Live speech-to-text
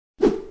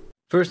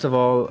First of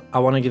all, I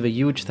want to give a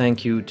huge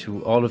thank you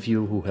to all of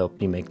you who helped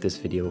me make this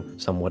video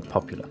somewhat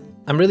popular.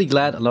 I'm really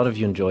glad a lot of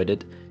you enjoyed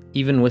it,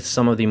 even with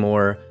some of the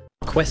more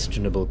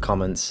questionable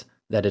comments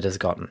that it has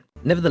gotten.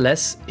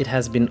 Nevertheless, it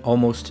has been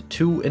almost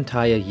 2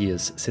 entire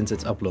years since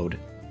its upload,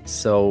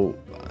 so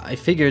I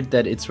figured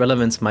that its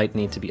relevance might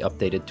need to be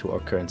updated to our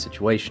current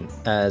situation,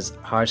 as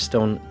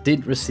Hearthstone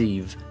did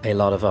receive a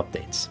lot of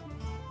updates.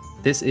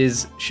 This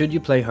is Should You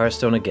Play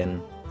Hearthstone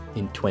Again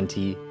in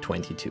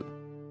 2022?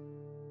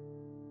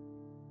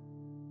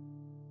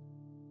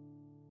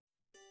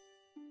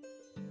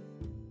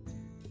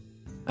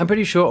 I'm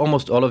pretty sure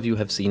almost all of you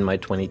have seen my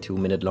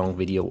 22-minute long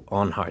video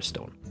on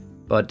Hearthstone,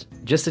 but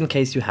just in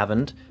case you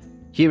haven't,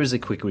 here is a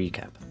quick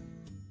recap.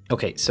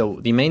 Okay, so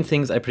the main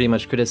things I pretty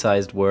much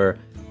criticized were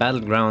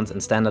Battlegrounds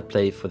and Standard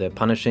play for their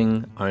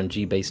punishing,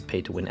 RNG-based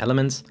pay-to-win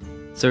elements,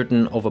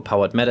 certain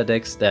overpowered meta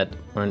decks that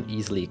weren't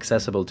easily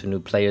accessible to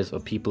new players or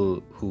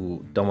people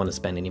who don't want to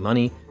spend any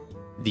money,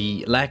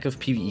 the lack of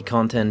PvE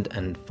content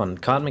and fun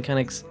card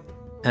mechanics,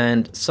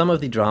 and some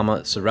of the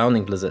drama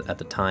surrounding Blizzard at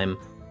the time,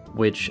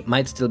 which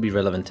might still be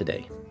relevant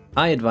today.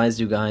 I advised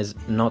you guys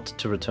not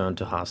to return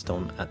to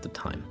Hearthstone at the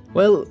time.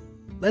 Well,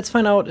 let's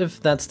find out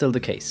if that's still the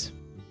case.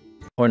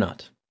 Or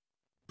not.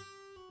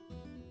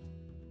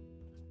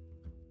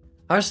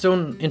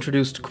 Hearthstone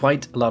introduced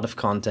quite a lot of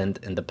content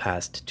in the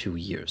past 2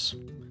 years.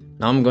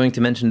 Now I'm going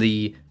to mention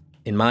the,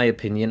 in my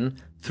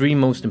opinion, 3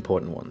 most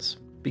important ones,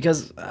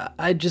 because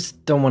I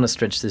just don't want to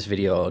stretch this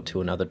video out to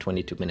another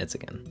 22 minutes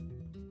again.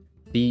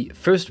 The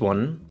first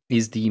one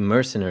is the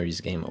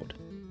Mercenaries game mode.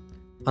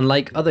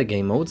 Unlike other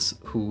game modes,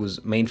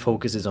 whose main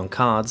focus is on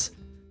cards,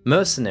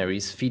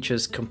 Mercenaries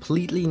features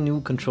completely new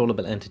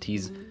controllable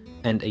entities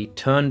and a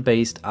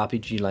turn-based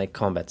RPG-like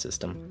combat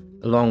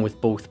system, along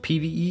with both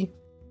PvE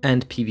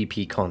and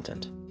PvP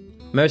content.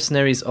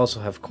 Mercenaries also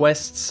have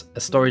quests, a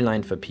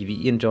storyline for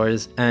PvE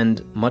enjoyers,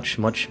 and much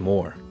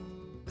more.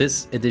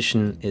 This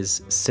edition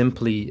is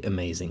simply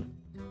amazing.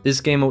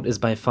 This game mode is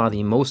by far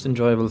the most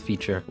enjoyable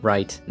feature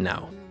right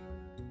now.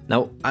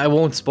 Now, I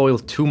won't spoil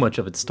too much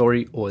of its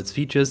story or its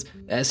features,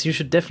 as you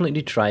should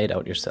definitely try it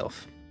out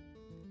yourself.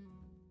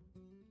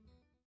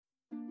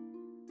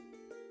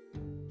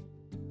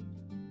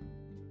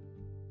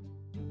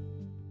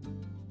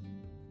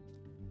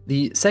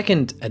 The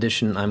second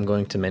addition I'm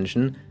going to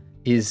mention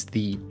is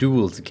the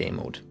Duels game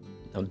mode.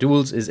 Now,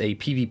 Duels is a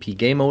PvP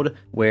game mode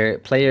where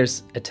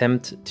players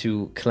attempt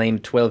to claim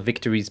 12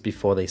 victories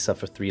before they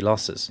suffer 3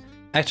 losses.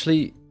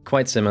 Actually,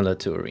 quite similar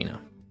to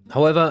Arena.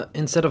 However,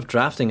 instead of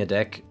drafting a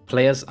deck,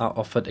 players are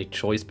offered a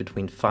choice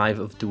between 5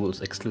 of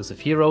Duel's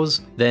exclusive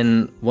heroes,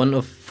 then 1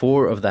 of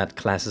 4 of that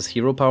class's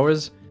hero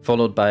powers,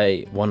 followed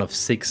by 1 of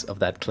 6 of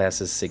that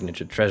class's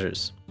signature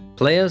treasures.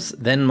 Players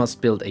then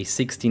must build a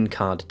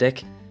 16-card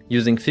deck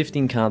using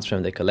 15 cards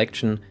from their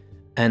collection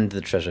and the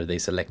treasure they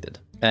selected.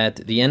 At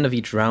the end of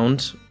each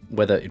round,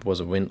 whether it was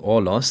a win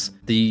or loss,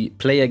 the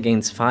player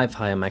gains 5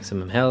 higher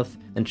maximum health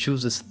and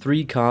chooses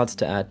 3 cards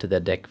to add to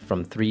their deck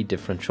from 3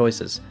 different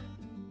choices.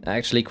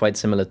 Actually quite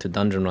similar to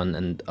Dungeon Run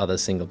and other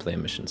single-player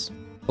missions.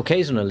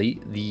 Occasionally,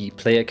 the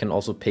player can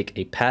also pick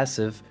a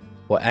passive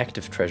or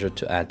active treasure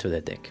to add to their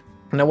deck.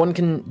 Now, one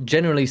can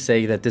generally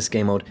say that this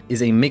game mode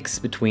is a mix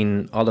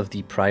between all of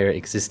the prior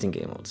existing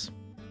game modes.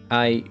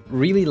 I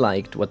really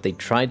liked what they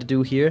tried to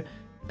do here,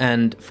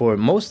 and for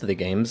most of the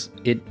games,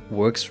 it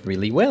works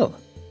really well.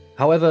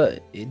 However,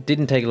 it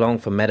didn't take long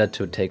for meta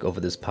to take over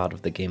this part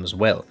of the game as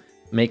well,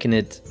 making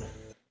it,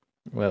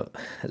 well,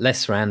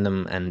 less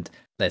random and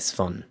less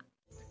fun.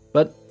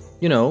 But,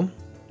 you know,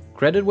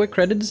 credit where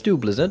credit is due,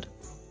 Blizzard.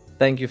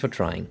 Thank you for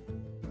trying.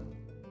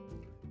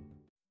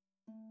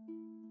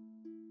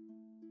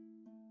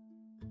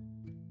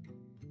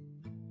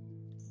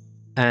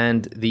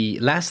 And the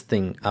last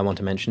thing I want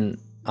to mention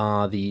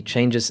are the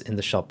changes in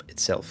the shop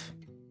itself.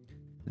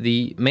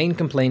 The main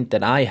complaint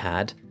that I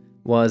had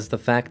was the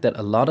fact that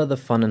a lot of the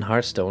fun in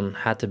Hearthstone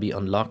had to be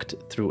unlocked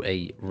through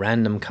a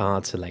random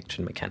card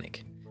selection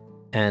mechanic.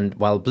 And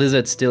while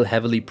Blizzard still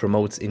heavily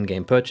promotes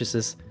in-game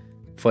purchases,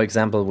 for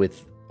example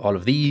with all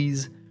of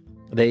these,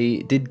 they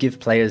did give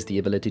players the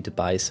ability to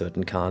buy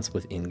certain cards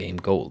with in-game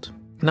gold.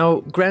 Now,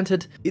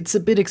 granted, it's a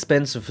bit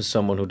expensive for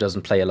someone who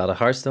doesn't play a lot of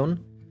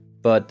Hearthstone,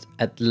 but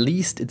at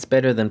least it's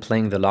better than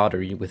playing the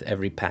lottery with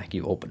every pack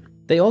you open.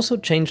 They also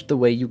changed the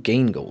way you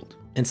gain gold.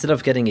 Instead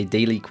of getting a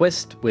daily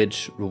quest,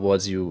 which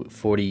rewards you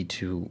 40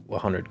 to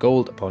 100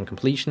 gold upon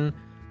completion,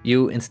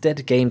 you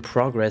instead gain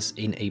progress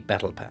in a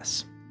battle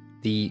pass.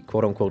 The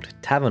quote-unquote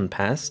Tavern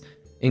Pass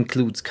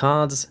includes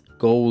cards,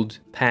 gold,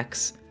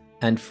 packs,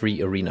 and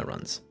free arena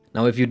runs.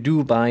 Now, if you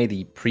do buy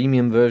the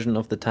premium version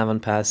of the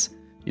Tavern Pass,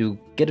 you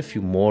get a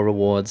few more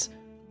rewards,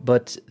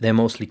 but they're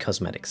mostly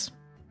cosmetics.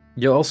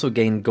 You also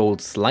gain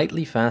gold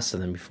slightly faster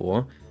than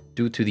before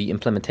due to the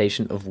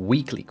implementation of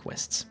weekly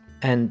quests.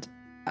 And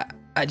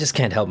I just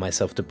can't help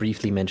myself to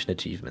briefly mention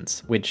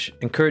achievements, which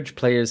encourage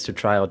players to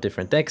try out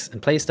different decks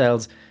and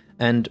playstyles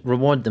and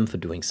reward them for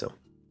doing so.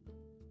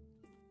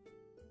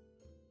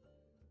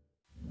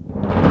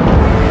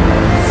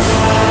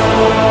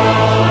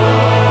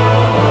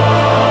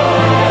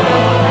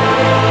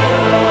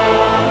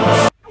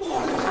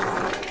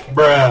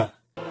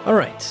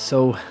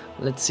 So,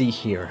 let's see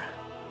here.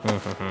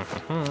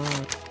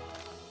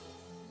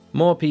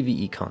 More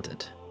PvE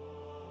content.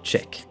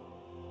 Check.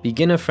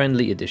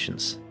 Beginner-friendly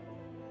editions.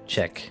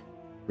 Check.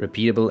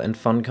 Repeatable and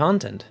fun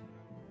content.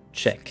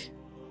 Check.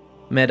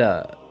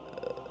 Meta...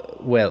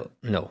 well,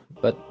 no,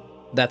 but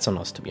that's on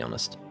us, to be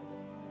honest.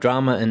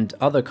 Drama and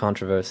other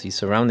controversies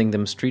surrounding the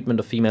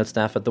mistreatment of female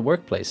staff at the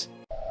workplace.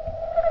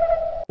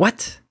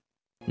 What?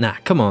 Nah,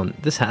 come on,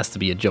 this has to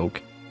be a joke.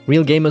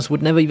 Real gamers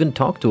would never even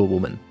talk to a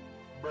woman.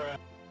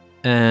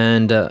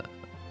 And,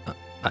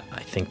 I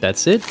think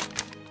that's it.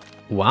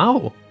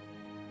 Wow.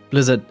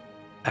 Blizzard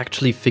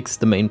actually fixed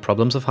the main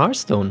problems of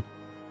Hearthstone.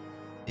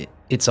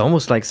 It's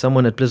almost like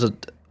someone at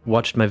Blizzard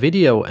watched my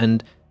video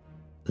and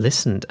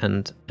listened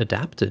and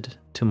adapted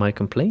to my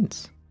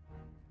complaints.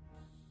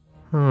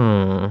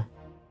 Hey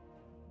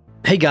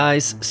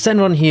guys,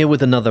 Senron here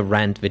with another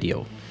rant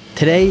video.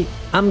 Today,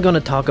 I'm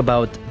gonna talk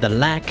about the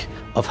lack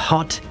of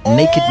hot,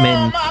 naked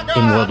men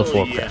in World of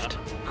Warcraft.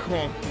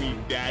 Call me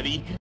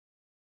daddy.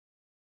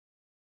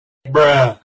 Bruh.